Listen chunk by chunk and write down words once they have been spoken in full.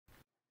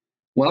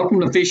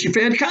Welcome to Fishy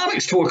Fed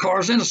Comics, Toy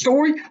Cars and a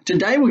Story.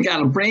 Today we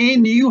got a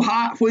brand new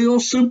Hot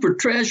Wheels Super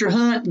Treasure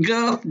Hunt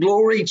Guff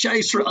Glory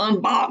Chaser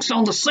unboxed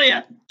on the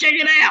set. Check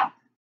it out.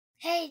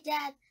 Hey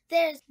Dad,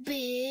 there's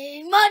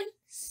Big Money,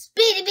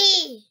 Speedy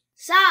B,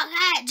 Sock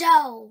Hat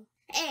Joe,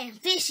 and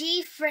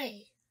Fishy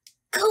Fred.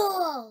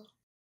 Cool.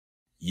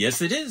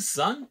 Yes, it is,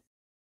 son.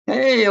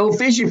 Hey, old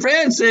Fishy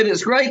Fred said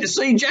it's great to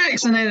see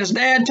Jackson and his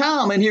dad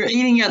Tom in here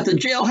eating at the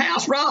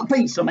Jailhouse Rock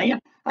Pizza, man.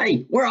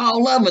 Hey, we're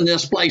all loving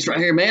this place right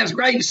here, man. It's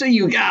great to see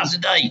you guys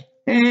today.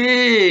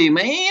 Hey,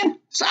 man.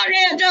 Sorry,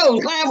 Aunt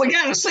Joe's glad we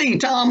got to see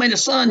Tom and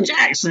his son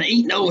Jackson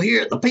eating over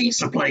here at the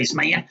pizza place,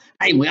 man.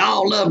 Hey, we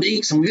all love to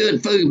eat some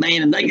good food,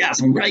 man, and they got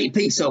some great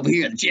pizza over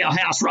here at the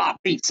Jailhouse Rock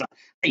Pizza.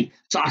 Hey,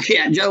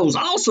 Sockhat Joe's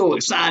also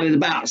excited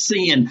about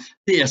seeing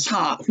this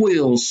Hot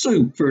Wheels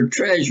Super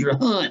Treasure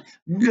Hunt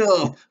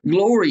Guff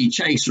Glory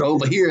Chaser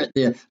over here at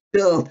the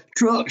Guff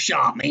Truck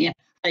Shop, man.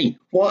 Hey,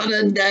 what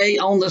a day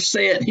on the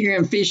set here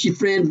in Fishy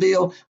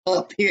Fredville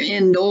up here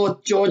in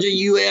North Georgia,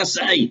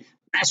 USA.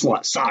 That's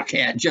what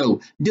Sockhat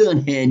Joe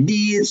done had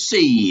did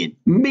said.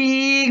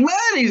 Big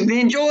Buddy's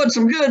enjoyed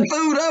some good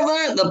food over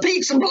there at the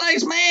pizza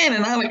place, man,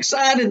 and I'm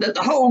excited that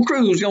the whole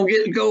crew's gonna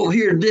get to go over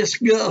here to this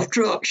Guff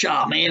Truck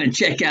Shop, man, and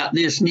check out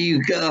this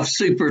new Guff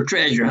Super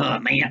Treasure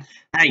Hunt, man.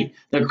 Hey,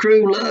 the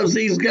crew loves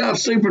these Guff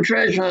Super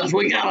Treasure Hunts.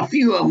 We got a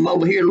few of them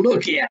over here to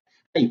look at.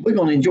 Hey, we're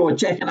going to enjoy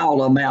checking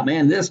all of them out,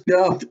 man. This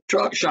Guff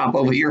Truck Shop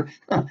over here,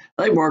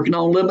 they working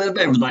on a little bit of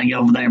everything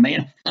over there,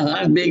 man.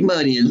 Big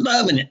Muddy is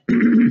loving it.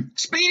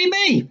 Speedy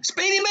B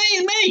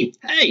and me.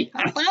 Hey,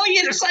 I finally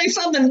get to say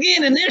something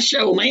again in this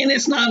show, man.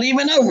 It's not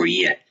even over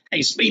yet.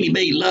 Hey, Speedy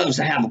B loves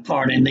to have a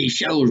part in these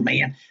shows,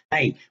 man.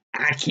 Hey,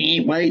 I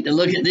can't wait to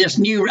look at this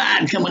new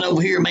ride coming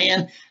over here,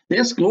 man.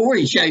 This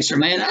Glory Chaser,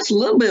 man, that's a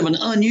little bit of an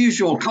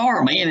unusual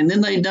car, man. And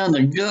then they done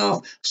the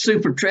Guff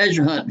Super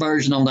Treasure Hunt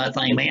version on that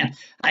thing, man.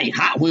 Hey,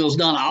 Hot Wheels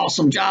done an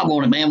awesome job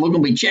on it, man. We're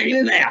going to be checking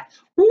it out.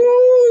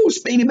 Woo!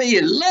 Speedy B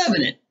is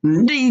loving it.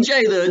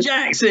 DJ the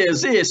Jack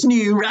says this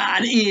new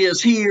ride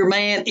is here,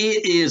 man.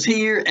 It is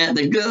here at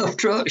the Guff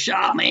Truck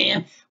Shop,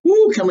 man.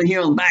 Woo! Coming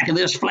here on the back of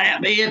this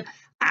flatbed.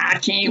 I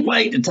can't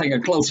wait to take a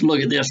closer look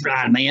at this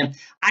ride, man.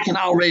 I can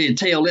already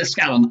tell it's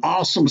got an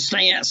awesome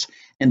stance.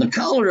 And the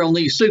color on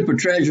these Super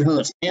Treasure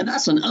Hunts, man,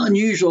 that's an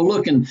unusual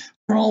looking,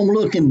 chrome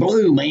looking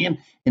blue, man.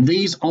 And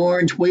these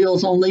orange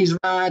wheels on these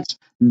rides,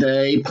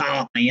 they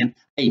pop, man.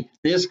 Hey,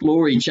 this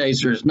Glory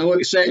Chaser is no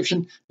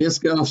exception. This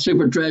Guff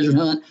Super Treasure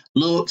Hunt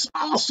looks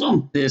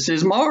awesome. This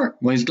is Mark.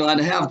 We're glad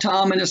to have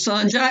Tom and his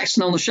son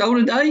Jackson on the show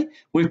today.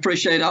 We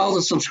appreciate all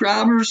the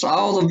subscribers,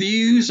 all the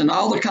views, and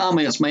all the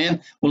comments,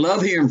 man. We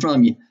love hearing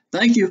from you.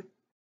 Thank you.